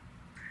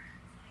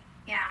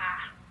 Yeah.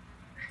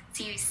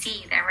 So you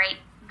see that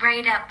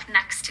right up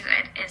next to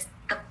it is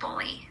the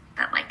bully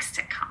that likes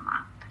to come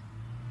up.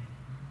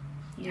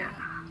 Yeah.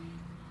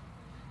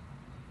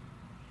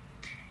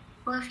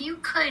 Well, if you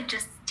could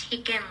just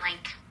take in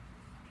like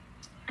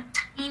a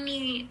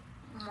tiny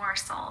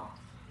morsel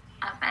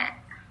of it,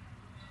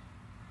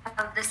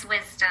 of this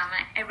wisdom.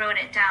 I wrote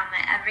it down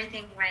that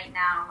everything right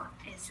now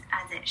is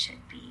as it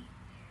should be.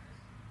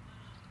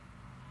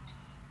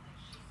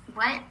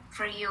 What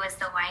for you is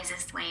the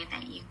wisest way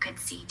that you could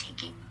see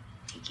taking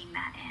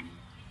that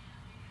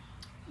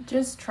in?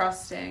 Just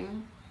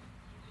trusting.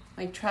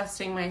 Like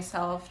trusting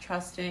myself,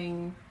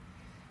 trusting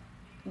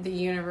the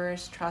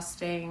universe,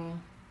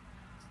 trusting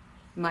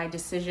my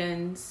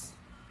decisions,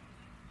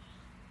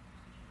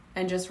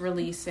 and just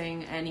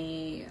releasing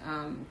any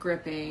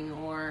gripping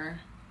or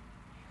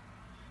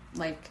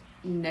like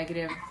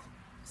negative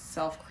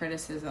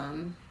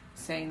self-criticism,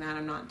 saying that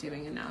I'm not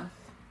doing enough.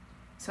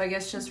 So I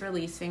guess just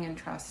releasing and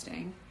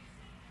trusting.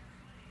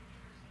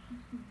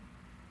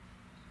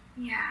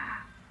 Yeah.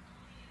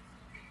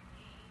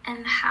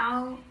 And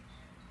how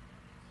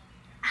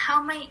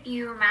might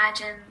you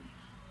imagine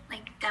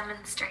like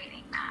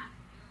demonstrating that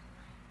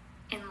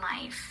in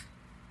life,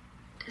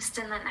 just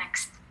in the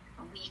next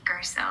week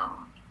or so,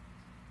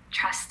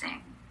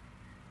 trusting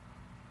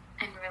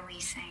and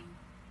releasing?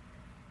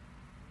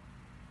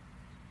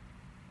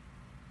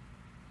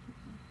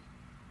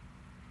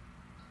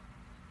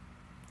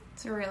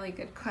 It's a really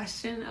good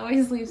question. It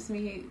always leaves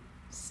me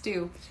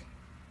stooped.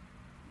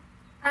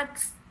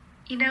 That's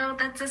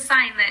a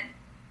sign that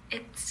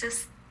it's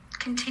just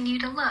continue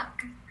to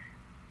look.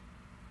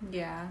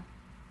 Yeah.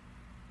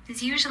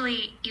 Because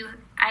usually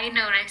I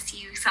notice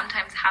you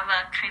sometimes have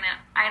a kind of,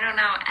 I don't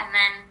know, and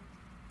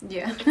then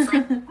yeah. It's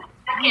like a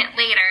second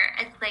later,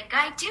 it's like,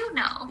 I do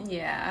know.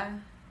 Yeah.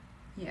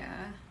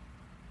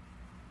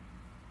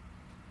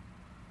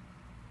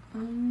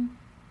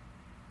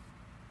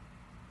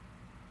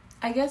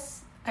 I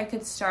guess I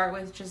could start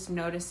with just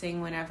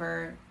noticing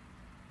whenever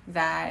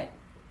that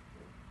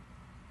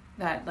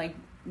like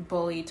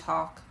bully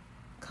talk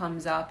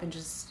comes up, and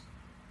just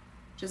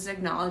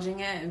acknowledging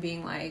it and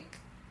being like,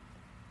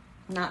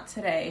 not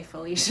today,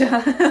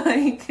 Felicia.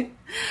 Like,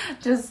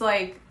 just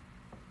like,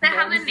 Does it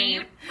have a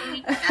name?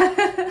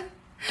 Felicia?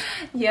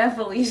 Yeah,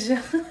 Felicia.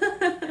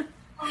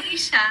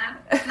 Felicia.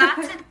 Not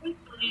today,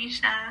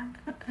 Felicia.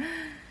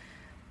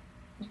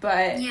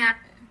 But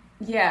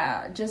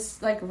yeah,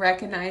 just like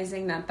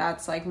recognizing that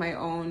that's like my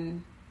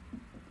own,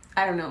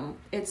 I don't know,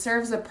 it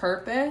serves a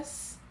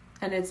purpose,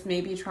 and it's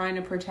maybe trying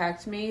to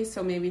protect me,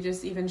 so maybe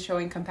just even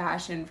showing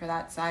compassion for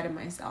that side of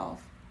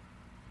myself.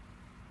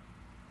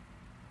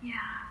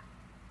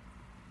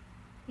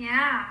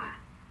 Yeah.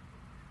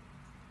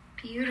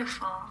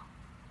 Beautiful.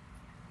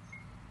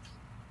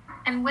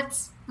 And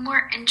what's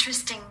more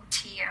interesting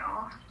to you,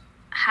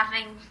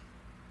 having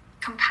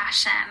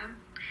compassion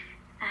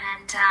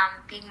and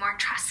being more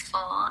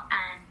trustful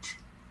and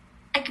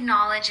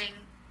acknowledging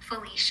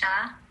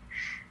Felicia,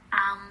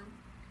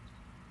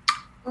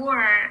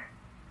 or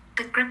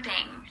the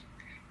gripping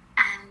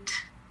and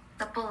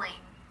the bullying?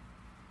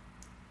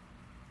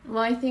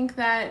 Well, I think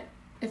that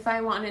if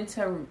I wanted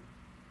to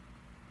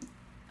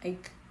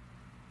like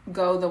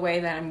go the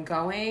way that I'm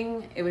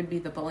going, it would be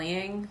the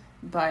bullying,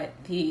 but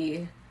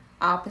the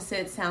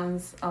opposite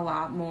sounds a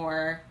lot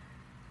more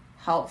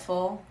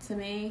helpful to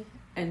me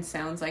and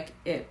sounds like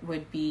it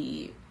would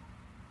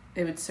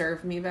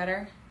serve me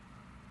better.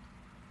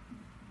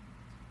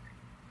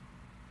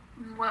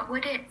 What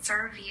would it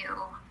serve you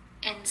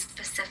in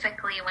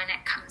specifically when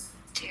it comes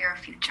to your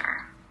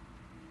future?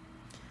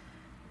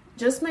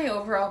 Just my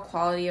overall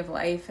quality of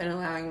life and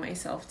allowing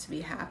myself to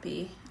be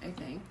happy, I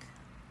think.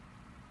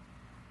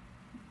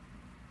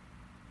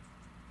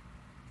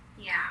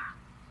 Yeah.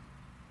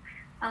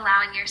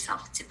 Allowing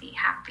yourself to be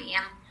happy.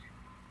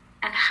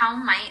 And how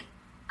might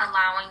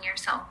allowing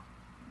yourself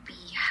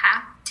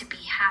to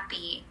be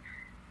happy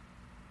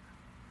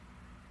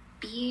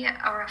be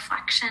a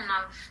reflection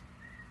of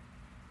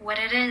what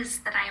it is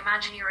that I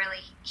imagine you're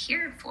really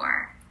here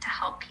for, to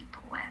help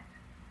people with?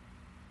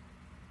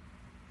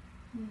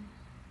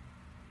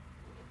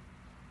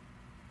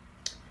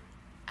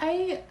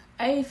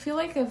 I feel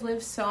like I've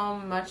lived so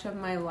much of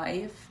my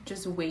life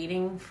just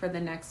waiting for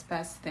the next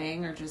best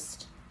thing, or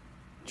just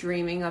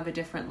dreaming of a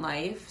different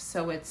life.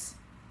 So it's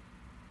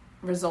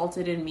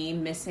resulted in me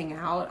missing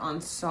out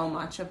on so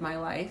much of my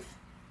life.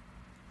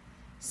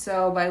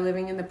 So by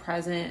living in the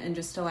present and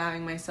just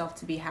allowing myself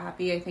to be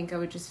happy, I think I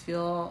would just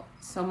feel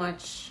so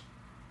much,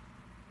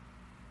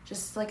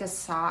 just like a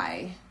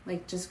sigh,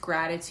 like just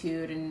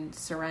gratitude and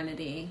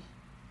serenity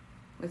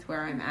with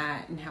where I'm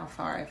at and how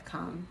far I've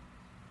come.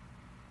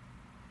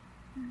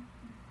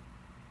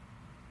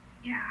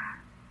 Yeah.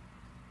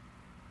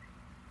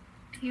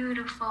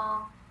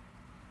 Beautiful.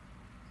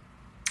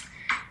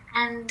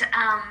 And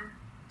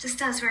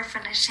just as we're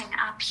finishing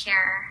up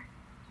here,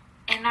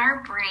 in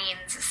our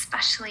brains,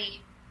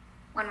 especially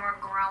when we're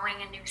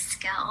growing a new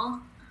skill,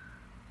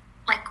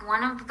 like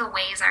one of the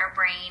ways our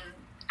brain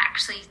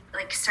actually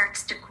like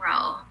starts to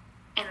grow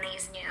in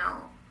these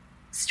new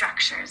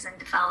structures and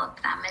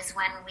develop them is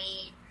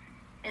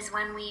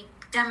when we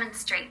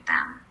demonstrate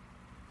them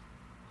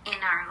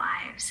in our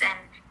lives. And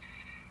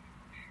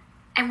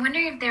I'm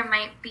wondering if there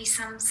might be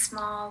some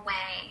small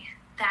way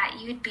that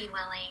you'd be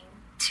willing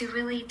to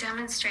really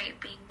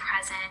demonstrate being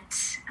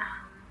present,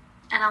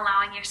 and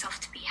allowing yourself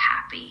to be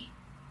happy.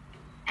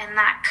 And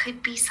that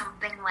could be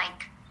something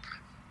like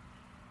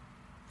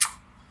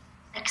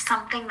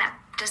something that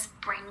just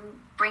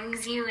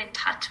brings you in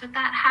touch with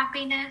that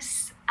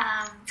happiness,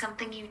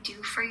 something you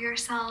do for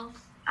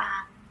yourself,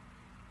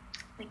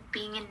 like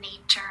being in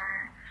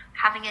nature,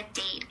 having a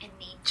date in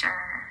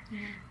nature,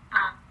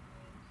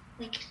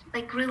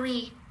 like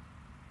really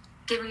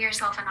giving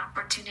yourself an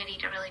opportunity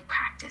to really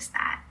practice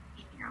that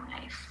in your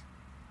life.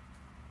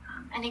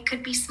 And it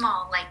could be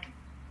small, like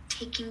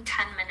taking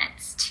 10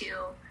 minutes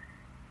to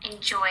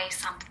enjoy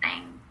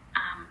something.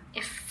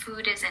 If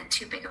food isn't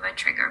too big of a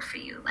trigger for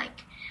you,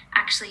 like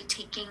actually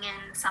taking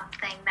in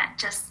something that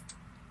just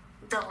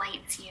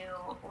delights you,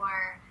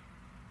 or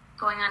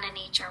going on a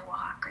nature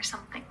walk or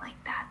something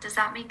like that. Does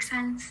that make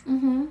sense?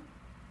 Mm-hmm.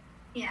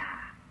 Yeah.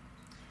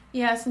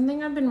 Yeah,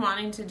 something I've been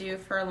wanting to do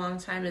for a long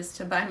time is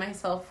to buy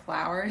myself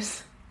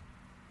flowers.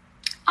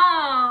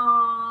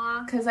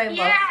 Oh, Because I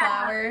love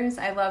flowers.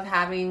 I love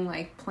having,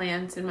 like,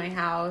 plants in my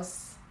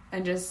house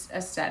and just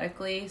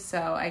aesthetically,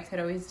 so I could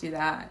always do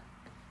that.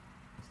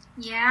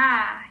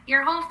 Yeah.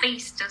 Your whole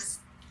face just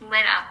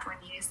lit up when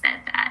you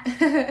said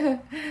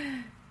that.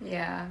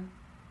 Yeah.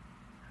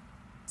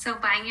 So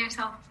buying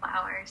yourself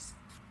flowers.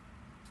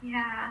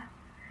 Yeah.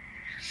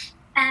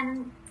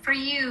 And for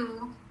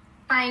you,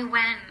 by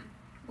when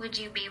would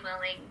you be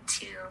willing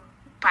to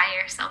buy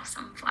yourself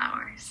some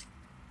flowers?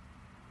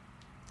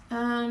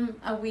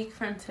 A week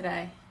from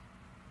today.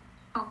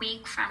 A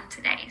week from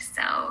today,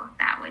 so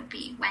that would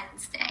be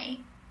Wednesday.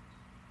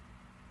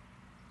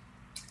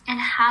 And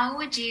how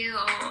would you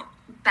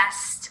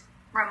best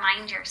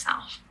remind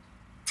yourself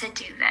to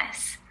do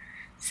this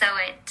so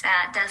it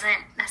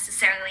doesn't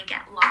necessarily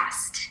get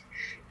lost,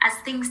 as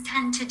things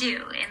tend to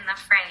do in the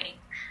fray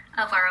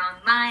of our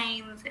own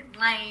minds and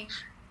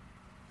life?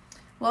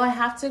 Well, I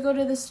have to go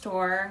to the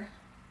store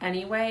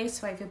anyway,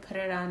 so I could put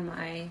it on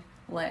my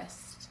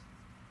list.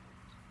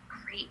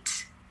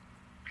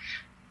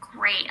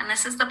 Great. And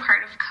this is the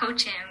part of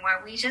coaching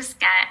where we just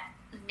get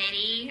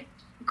nitty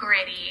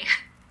gritty.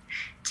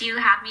 Do you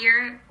have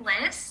your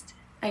list?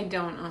 I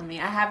don't on me.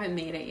 I haven't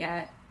made it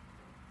yet.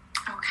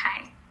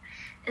 Okay.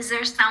 Is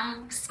there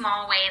some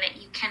small way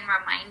that you can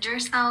remind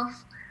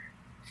yourself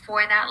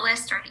for that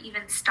list, or to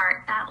even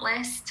start that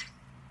list?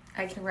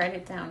 I can write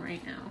it down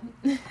right now.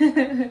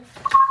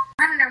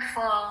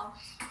 Wonderful.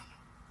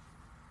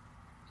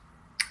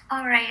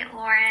 All right,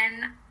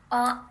 Lauren.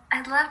 Well,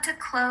 I'd love to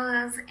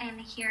close in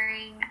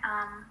hearing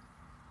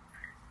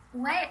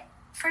what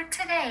for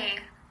today.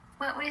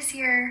 What was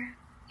your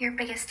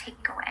biggest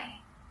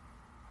takeaway?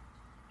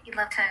 You'd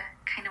love to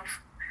kind of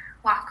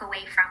walk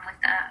away from with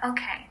the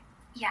okay,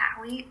 yeah,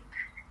 we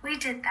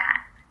did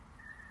that.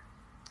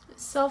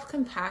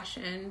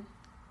 Self-compassion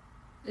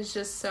is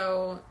just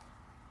so,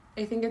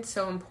 I think it's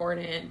so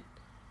important,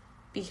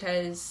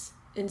 because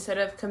instead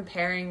of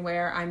comparing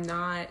where I'm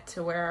not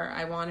to where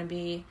I want to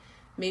be,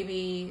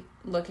 maybe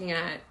looking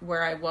at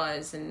where I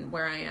was and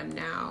where I am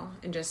now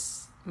and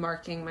just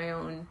marking my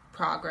own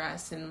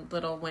progress and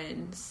little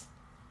wins.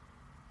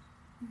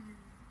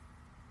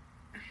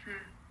 Mm-hmm.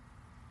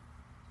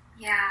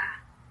 Yeah.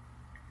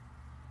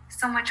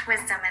 So much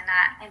wisdom in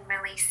that, and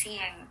really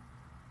seeing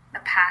the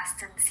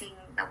past and seeing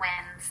the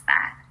wins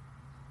that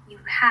you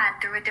had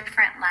through a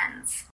different lens